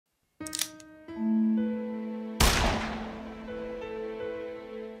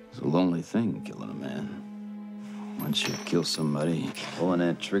a lonely thing, killing a man. Once you kill somebody, pulling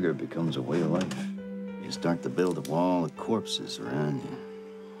that trigger becomes a way of life. You start to build a wall of corpses around you.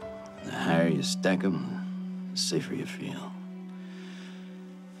 The higher you stack them, the safer you feel.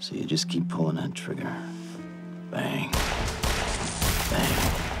 So you just keep pulling that trigger. Bang,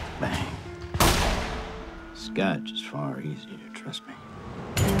 bang, bang. Scotch is far easier, trust me.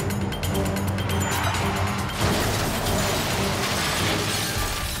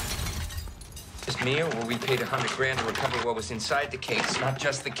 Just me, or were we paid $100 grand to recover what was inside the case, not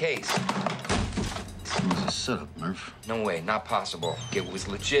just the case? This was a setup, Murph. No way, not possible. It was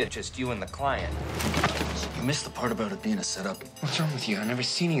legit, just you and the client. You missed the part about it being a setup. What's wrong with you? I've never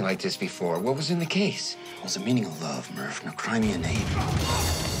seen you like this before. What was in the case? It was the meaning of love, Murph. Now cry me a name.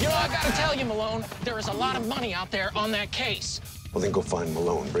 You know, I gotta tell you, Malone, there is a lot of money out there on that case. Well, then go find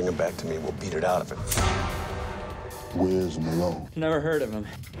Malone. Bring him back to me, and we'll beat it out of him. Where's Malone? Never heard of him.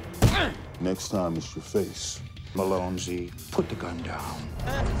 Next time it's your face. Malone, Z, put the gun down.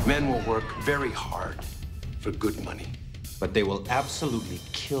 Men will work very hard for good money, but they will absolutely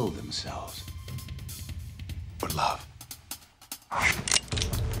kill themselves for love.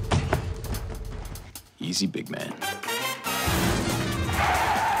 Easy, big man.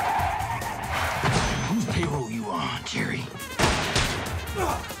 Whose payroll you on, Jerry?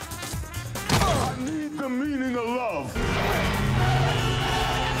 I need the meaning of love.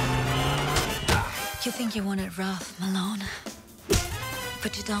 You think you want it rough, Malone.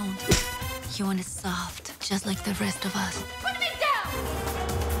 But you don't. You want it soft, just like the rest of us. Put me down!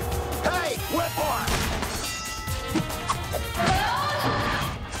 Hey, whip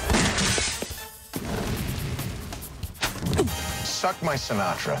Suck my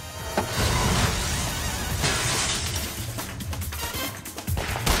Sinatra.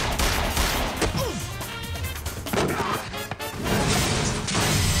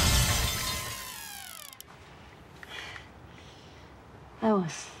 That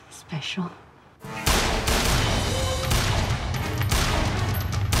was special.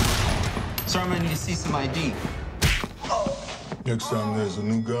 Sir, I'm gonna need to see some ID. Next time there's a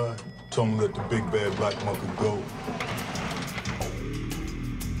new guy, tell him let the big bad black monkey go.